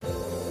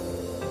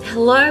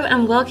Hello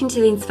and welcome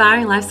to the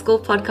Inspiring Life School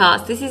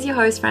podcast. This is your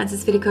host,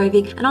 Frances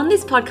Vidakovic, and on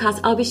this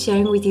podcast, I'll be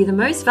sharing with you the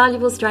most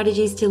valuable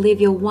strategies to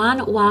live your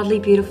one wildly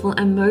beautiful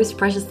and most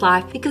precious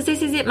life. Because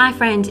this is it, my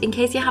friend. In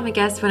case you haven't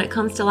guessed, when it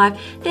comes to life,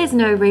 there's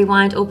no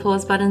rewind or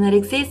pause button that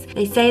exists.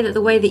 They say that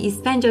the way that you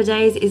spend your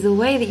days is the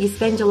way that you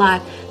spend your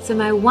life. So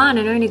my one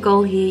and only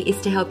goal here is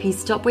to help you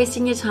stop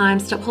wasting your time,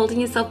 stop holding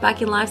yourself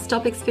back in life,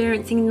 stop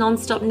experiencing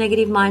non-stop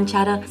negative mind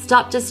chatter,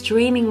 stop just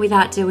dreaming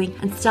without doing,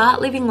 and start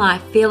living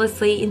life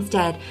fearlessly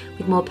instead,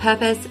 with more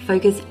purpose,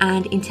 focus,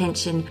 and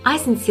intention. I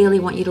sincerely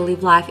want you to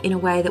live life in a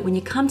way that when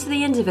you come to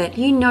the end of it,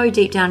 you know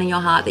deep down in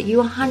your heart that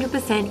you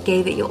 100%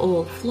 gave it your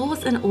all,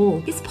 flaws and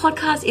all. This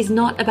podcast is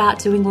not about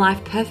doing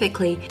life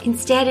perfectly.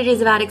 Instead, it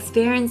is about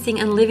experiencing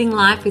and living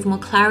life with more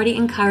clarity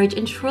and courage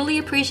and truly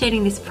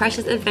appreciating this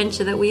precious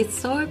adventure that we are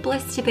so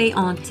blessed to be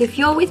on. So if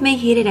you're with me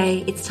here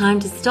today, it's time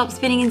to stop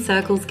spinning in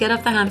circles, get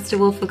off the hamster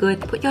wheel for good,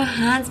 put your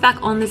hands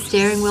back on the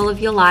steering wheel of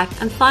your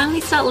life, and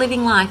finally start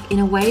living life in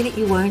a way that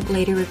you won't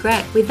later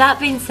regret. With that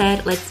being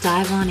said, let's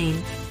dive on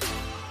in.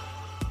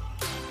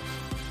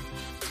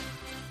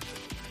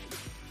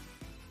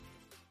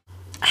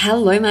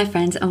 Hello, my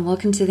friends, and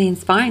welcome to the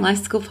Inspiring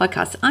Life School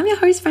podcast. I'm your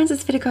host,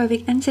 Frances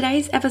Vidakovic, and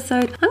today's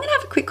episode, I'm going to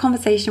have a quick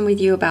conversation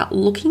with you about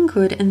looking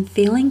good and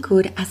feeling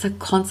good as a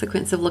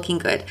consequence of looking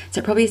good. So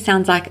it probably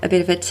sounds like a bit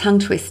of a tongue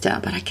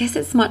twister, but I guess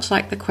it's much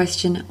like the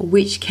question,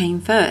 which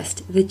came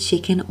first, the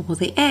chicken or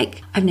the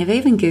egg? I've never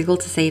even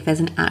Googled to see if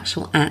there's an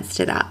actual answer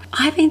to that.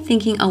 I've been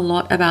thinking a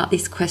lot about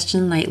this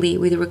question lately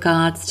with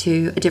regards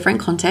to a different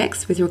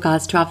context, with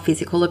regards to our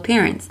physical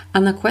appearance.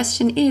 And the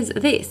question is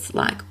this,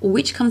 like,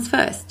 which comes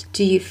first?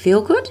 Do you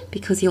feel good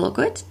because you look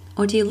good?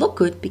 Or do you look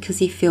good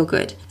because you feel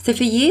good? So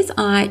for years,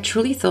 I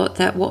truly thought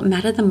that what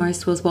mattered the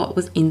most was what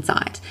was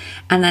inside,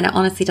 and that it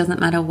honestly doesn't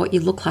matter what you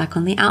look like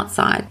on the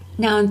outside.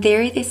 Now, in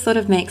theory, this sort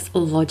of makes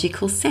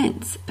logical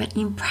sense, but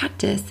in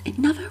practice, it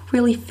never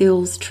really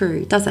feels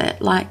true, does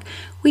it? Like,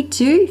 we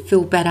do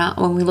feel better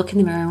when we look in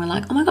the mirror and we're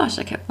like, oh my gosh,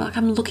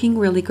 I'm looking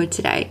really good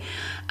today.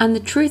 And the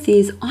truth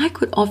is, I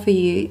could offer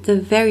you the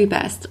very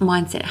best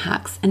mindset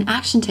hacks and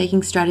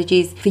action-taking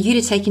strategies for you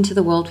to take into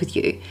the world with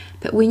you.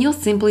 But when you're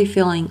simply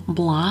feeling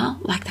blah,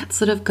 like that's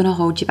sort of going to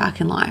hold you back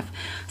in life.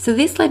 So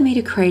this led me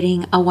to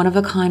creating a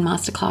one-of-a-kind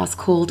masterclass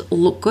called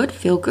Look Good,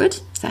 Feel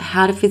Good. So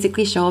how to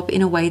physically show up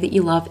in a way that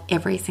you love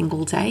every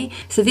single day.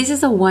 So this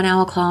is a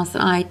 1-hour class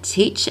that I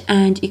teach,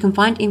 and you can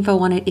find info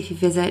on it if you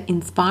visit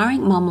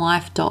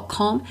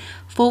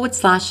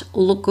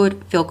inspiringmomlife.com/look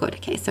good, feel good.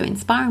 Okay, so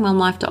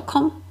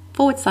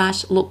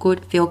inspiringmomlife.com/look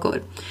good, feel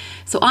good.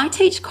 So I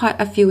teach quite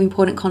a few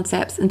important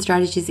concepts and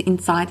strategies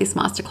inside this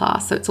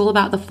masterclass. So it's all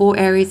about the 4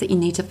 areas that you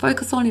need to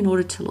focus on in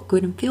order to look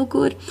good and feel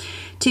good.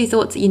 2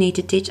 thoughts that you need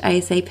to ditch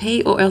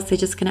ASAP, or else they're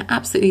just going to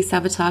absolutely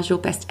sabotage your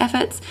best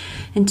efforts.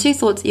 And 2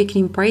 thoughts that you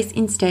can embrace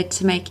instead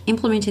to make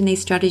implementing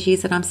these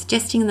strategies that I'm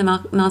suggesting in the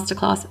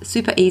masterclass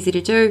super easy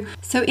to do.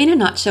 So in a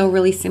nutshell,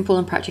 really simple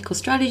and practical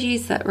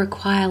strategies that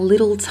require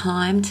little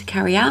time to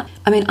carry out.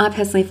 I mean, I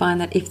personally find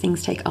that if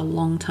things take a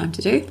long time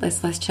to do,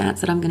 there's less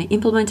chance that I'm going to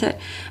implement it.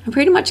 I'm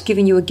pretty much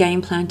giving you a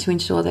game plan to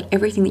ensure that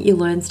everything that you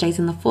learn stays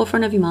in the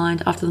forefront of your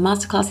mind after the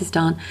masterclass is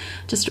done.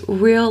 Just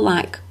real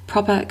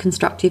proper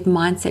constructive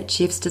mindset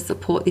shifts to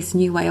support this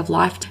new way of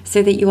life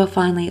so that you are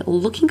finally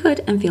looking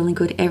good and feeling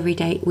good every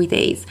day with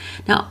ease.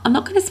 Now, I'm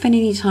not going to spend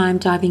any time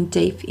diving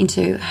deep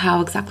into how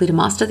exactly to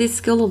master this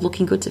skill of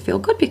looking good to feel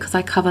good, because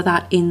I cover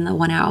that in the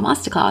 1-hour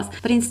masterclass.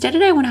 But instead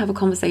today, I want to have a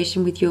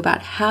conversation with you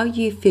about how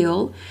you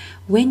feel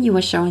when you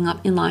are showing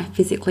up in life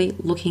physically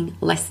looking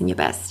less than your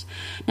best.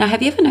 Now,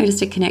 have you ever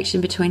noticed a connection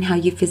between how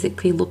you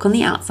physically look on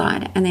the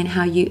outside and then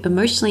how you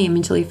emotionally and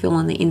mentally feel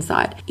on the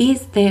inside?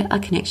 Is there a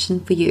connection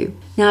for you?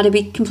 Now, to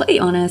be completely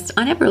honest,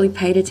 I never really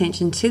paid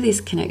attention to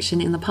this connection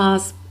in the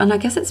past, and I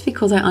guess it's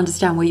because I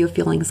understand where your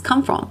feelings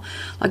come from.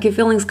 Like, your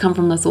feelings come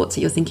from the thoughts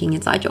that you're thinking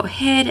inside your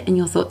head, and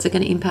your thoughts are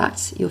going to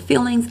impact your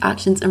feelings,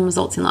 actions, and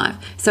results in life.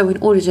 So in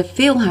order to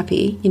feel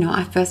happy,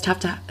 I first have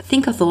to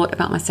think a thought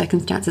about my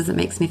circumstances that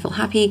makes me feel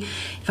happy.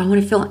 If I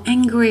want to feel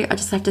angry, I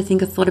just have to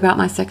think a thought about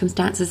my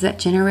circumstances that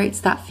generates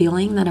that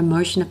feeling, that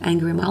emotion of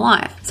anger in my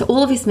life. So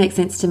all of this makes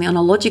sense to me on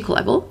a logical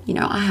level.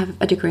 I have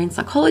a degree in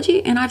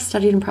psychology, and I've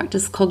studied and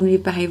practiced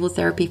cognitive behavioral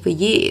therapy for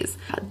years.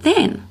 But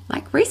then,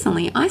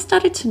 recently, I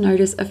started to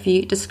notice a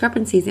few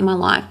discrepancies in my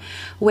life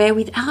where,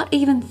 without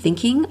even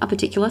thinking a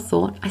particular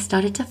thought, I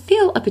started to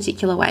feel a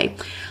particular way.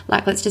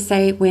 Like, let's just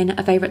say when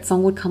a favorite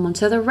song would come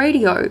onto the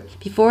radio,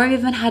 before I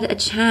even had a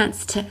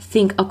chance to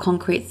think a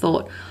concrete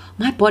thought,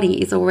 my mind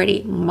is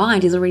already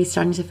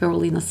starting to feel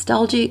really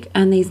nostalgic,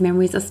 and these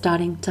memories are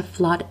starting to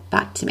flood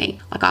back to me.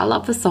 Like, I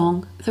love the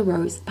song The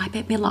Rose by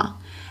Bette Midler.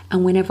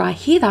 And whenever I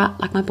hear that,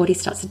 like my body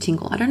starts to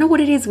tingle. I don't know what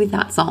it is with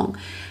that song,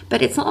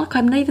 but it's not like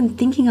I'm not even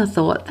thinking a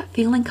thought. That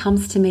feeling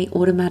comes to me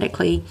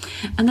automatically.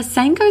 And the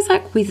same goes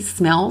like with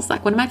smells.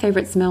 Like one of my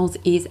favorite smells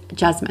is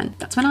jasmine.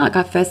 That's when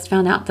I first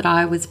found out that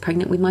I was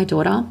pregnant with my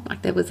daughter.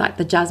 Like there was like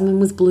the jasmine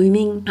was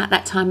blooming at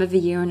that time of the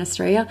year in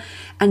Australia.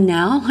 And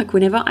now like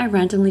whenever I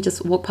randomly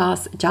just walk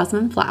past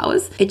jasmine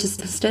flowers, it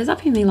just stirs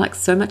up in me like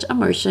so much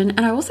emotion.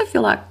 And I also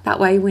feel like that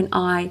way when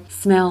I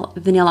smell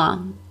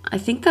vanilla. I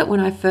think that when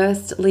I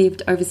first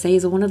lived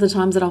overseas, or one of the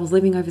times that I was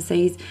living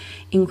overseas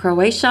in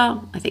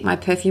Croatia, I think my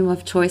perfume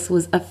of choice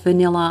was a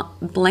vanilla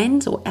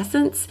blend or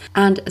essence.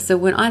 And so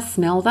when I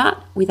smell that,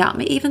 without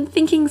me even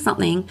thinking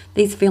something,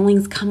 these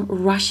feelings come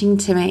rushing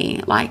to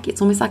me. Like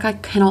it's almost like I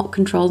cannot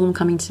control them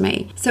coming to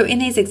me. So in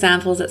these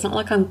examples, it's not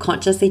like I'm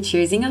consciously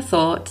choosing a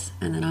thought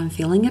and then I'm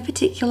feeling a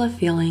particular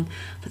feeling,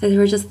 but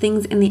there are just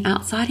things in the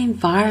outside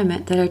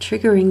environment that are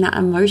triggering that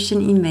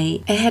emotion in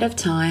me ahead of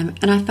time.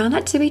 And I found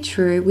that to be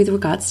true with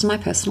regards to my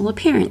personal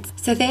appearance.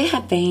 So there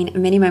have been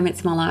many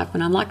moments in my life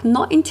when I'm like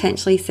not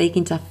intentionally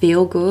seeking to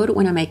feel good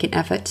when I make an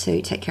effort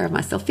to take care of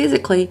myself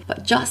physically,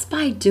 but just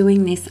by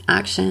doing this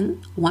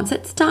action, once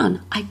it's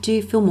done, I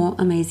do feel more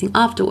amazing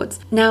afterwards.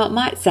 Now, it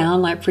might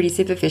sound like pretty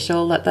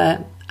superficial that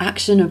the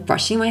action of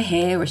brushing my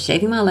hair or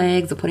shaving my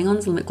legs or putting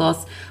on some lip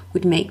gloss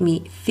would make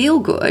me feel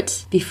good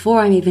before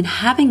I'm even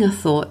having a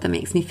thought that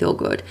makes me feel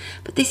good.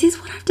 But this is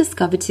what I've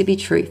discovered to be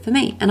true for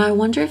me. And I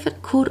wonder if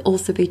it could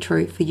also be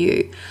true for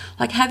you.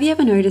 Like, have you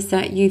ever noticed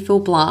that you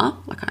feel blah?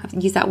 Like I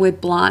use that word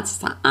blah, it's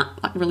just like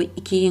really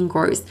icky and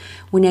gross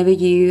whenever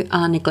you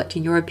are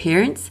neglecting your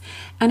appearance.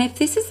 And if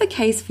this is the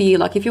case for you,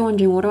 like if you're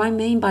wondering, what do I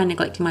mean by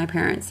neglecting my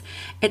appearance?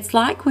 It's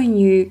like when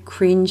you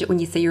cringe when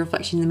you see your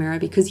reflection in the mirror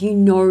because you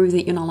know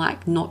that you're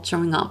not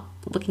showing up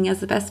looking as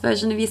the best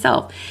version of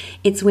yourself.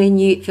 It's when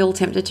you feel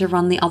tempted to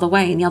run the other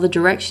way, in the other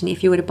direction,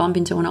 if you were to bump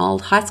into an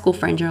old high school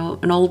friend or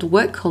an old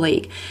work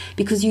colleague,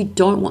 because you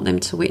don't want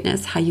them to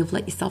witness how you've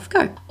let yourself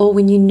go. Or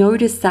when you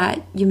notice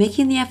that you're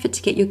making the effort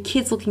to get your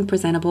kids looking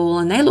presentable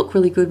and they look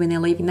really good when they're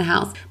leaving the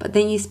house, but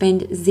then you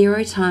spend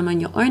zero time on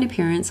your own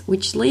appearance,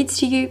 which leads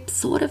to you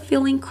sort of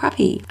feeling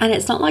crappy. And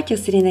it's not like you're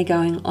sitting there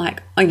going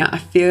like, oh no, I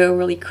feel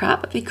really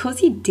crap, but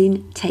because you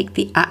didn't take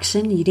the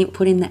action, you didn't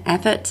put in the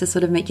effort to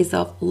sort of make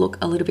yourself look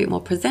a little bit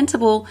more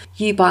presentable,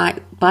 you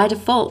by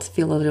default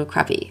feel a little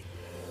crappy.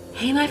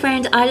 Hey my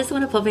friend, I just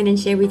want to pop in and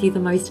share with you the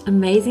most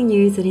amazing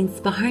news that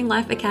Inspiring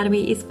Life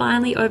Academy is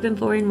finally open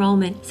for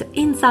enrollment. So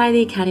inside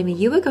the Academy,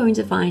 you are going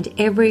to find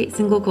every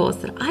single course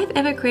that I've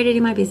ever created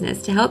in my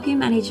business to help you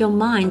manage your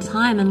mind,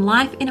 time, and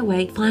life in a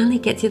way that finally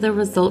gets you the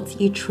results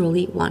you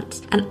truly want.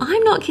 And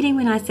I'm not kidding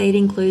when I say it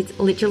includes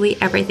literally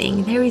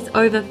everything. There is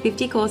over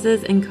 50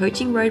 courses and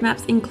coaching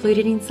roadmaps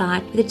included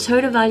inside with a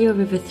total value of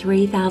over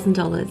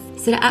 $3,000.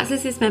 So to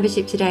access this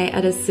membership today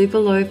at a super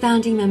low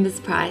founding members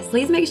price,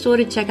 please make sure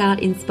to check out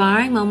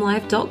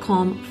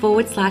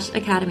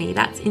inspiringmomlife.com/academy.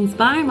 That's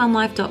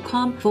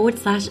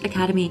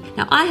inspiringmomlife.com/academy.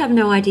 Now, I have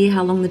no idea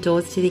how long the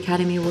doors to the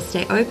Academy will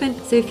stay open,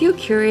 so if you're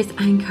curious,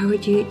 I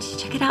encourage you to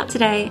check it out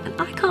today, and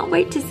I can't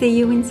wait to see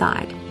you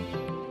inside.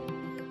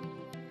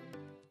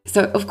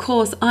 So of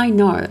course I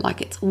know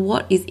like it's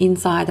what is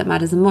inside that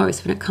matters the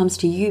most when it comes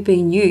to you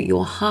being you,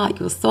 your heart,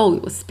 your soul,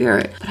 your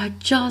spirit. But I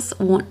just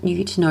want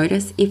you to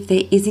notice if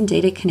there is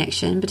indeed a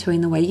connection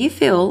between the way you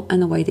feel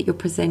and the way that you're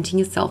presenting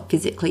yourself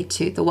physically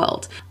to the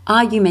world.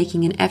 Are you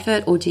making an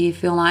effort, or do you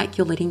feel like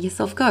you're letting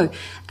yourself go?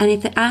 And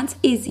if the answer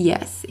is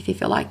yes, if you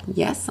feel like,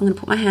 yes, I'm going to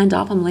put my hand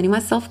up, I'm letting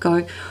myself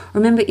go.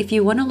 Remember, if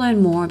you want to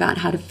learn more about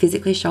how to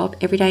physically show up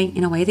every day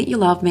in a way that you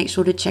love, make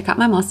sure to check out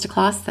my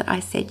masterclass that I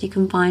said you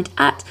can find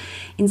at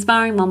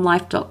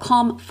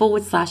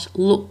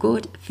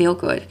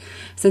inspiringmomlife.com/look-good-feel-good.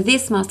 So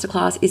this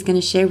masterclass is going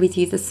to share with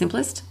you the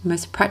simplest,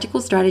 most practical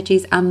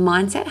strategies and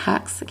mindset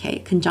hacks,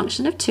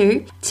 conjunction of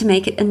two, to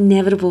make it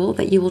inevitable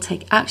that you will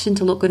take action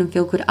to look good and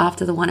feel good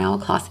after the 1 hour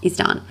class is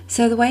done.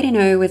 So the way to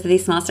know whether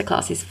this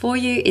masterclass is for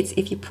you, it's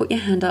if you put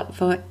your hand up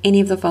for any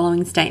of the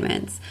following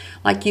statements.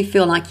 Like you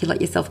feel like you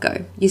let yourself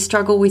go. You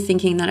struggle with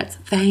thinking that it's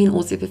vain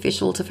or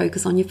superficial to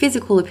focus on your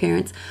physical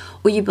appearance,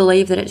 or you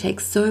believe that it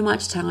takes so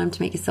much time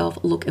to make yourself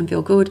look and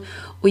feel good,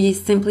 or you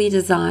simply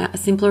desire a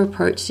simpler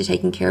approach to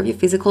taking care of your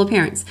physical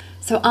appearance.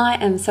 So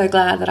I am so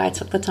glad that I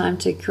took the time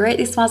to create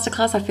this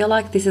masterclass. I feel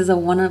like this is a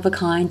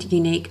one-of-a-kind,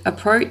 unique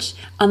approach.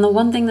 And the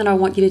one thing that I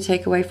want you to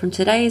take away from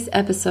today's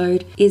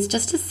episode is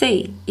just to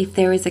see if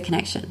there is a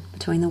connection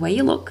between the way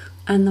you look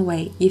and the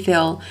way you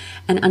feel,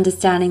 and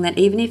understanding that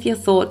even if your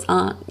thoughts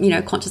aren't,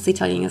 consciously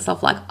telling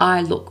yourself like,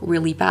 I look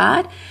really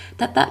bad,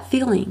 that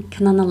feeling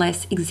can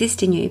nonetheless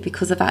exist in you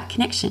because of that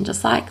connection,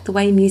 just like the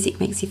way music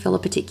makes you feel a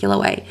particular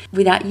way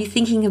without you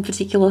thinking a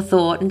particular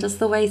thought, and just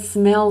the way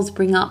smells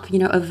bring up,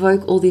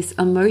 evoke all this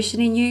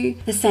emotion in you.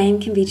 The same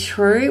can be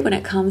true when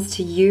it comes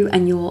to you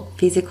and your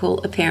physical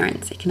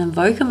appearance. It can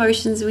evoke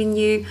emotions in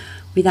you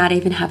without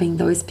even having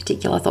those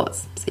particular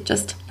thoughts. So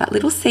just that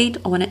little seed,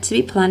 I want it to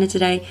be planted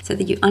today so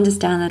that you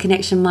understand that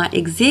connection might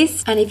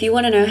exist. And if you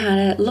want to know how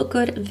to look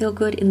good and feel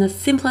good in the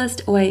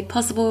simplest way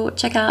possible,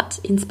 check out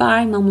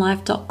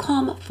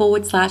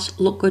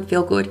inspiringmumlife.com/look good,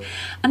 feel good.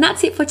 And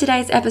that's it for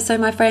today's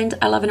episode, my friend.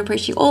 I love and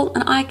appreciate you all,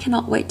 and I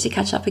cannot wait to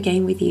catch up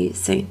again with you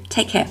soon.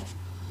 Take care.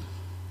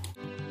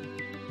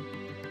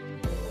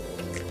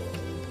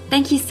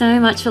 Thank you so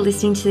much for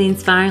listening to the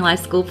Inspiring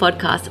Life School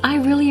podcast. I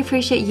really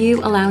appreciate you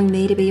allowing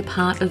me to be a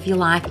part of your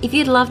life. If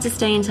you'd love to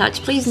stay in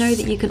touch, please know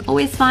that you can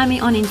always find me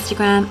on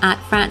Instagram at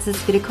Frances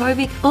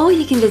Vidakovic, or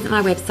you can visit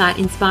my website,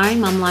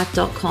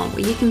 inspiringmumlife.com,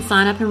 where you can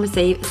sign up and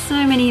receive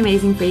so many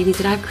amazing freebies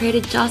that I've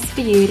created just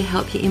for you to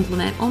help you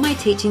implement all my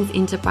teachings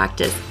into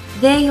practice.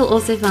 There you'll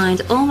also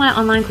find all my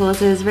online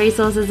courses,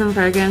 resources and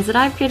programs that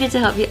I've created to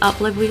help you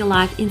up-level your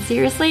life in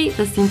seriously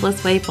the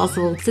simplest way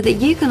possible, so that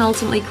you can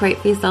ultimately create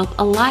for yourself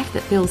a life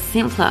that feels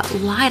simpler,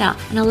 lighter,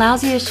 and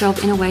allows you to show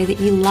up in a way that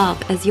you love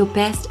as your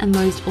best and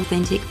most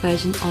authentic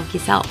version of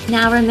yourself.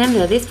 Now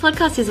remember, this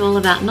podcast is all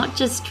about not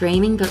just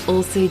dreaming but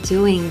also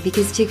doing,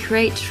 because to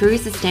create true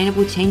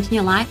sustainable change in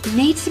your life, you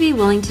need to be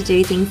willing to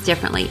do things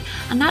differently.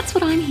 And that's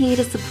what I'm here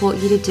to support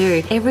you to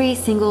do every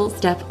single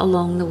step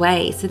along the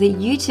way, so that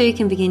you too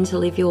can begin to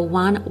live your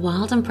one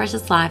wild and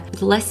precious life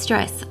with less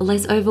stress,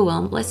 less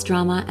overwhelm, less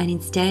drama, and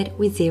instead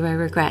with zero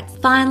regrets.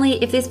 Finally,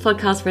 if this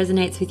podcast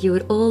resonates with you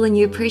at all and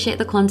you appreciate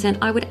the content,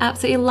 I would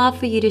absolutely love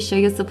for you to show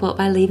your support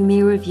by leaving me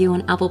a review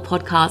on Apple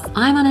Podcasts.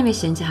 I'm on a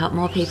mission to help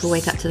more people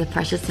wake up to the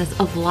preciousness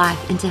of life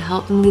and to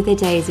help them live their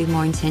days with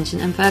more intention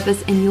and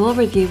purpose, and your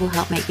review will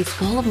help make this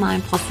goal of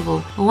mine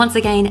possible. Well, once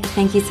again,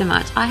 thank you so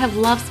much. I have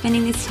loved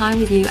spending this time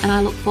with you, and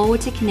I look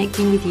forward to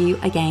connecting with you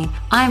again.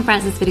 I am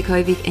Frances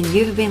Vidakovic, and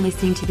you have been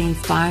listening to the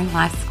Inspiring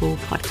Life School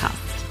podcast.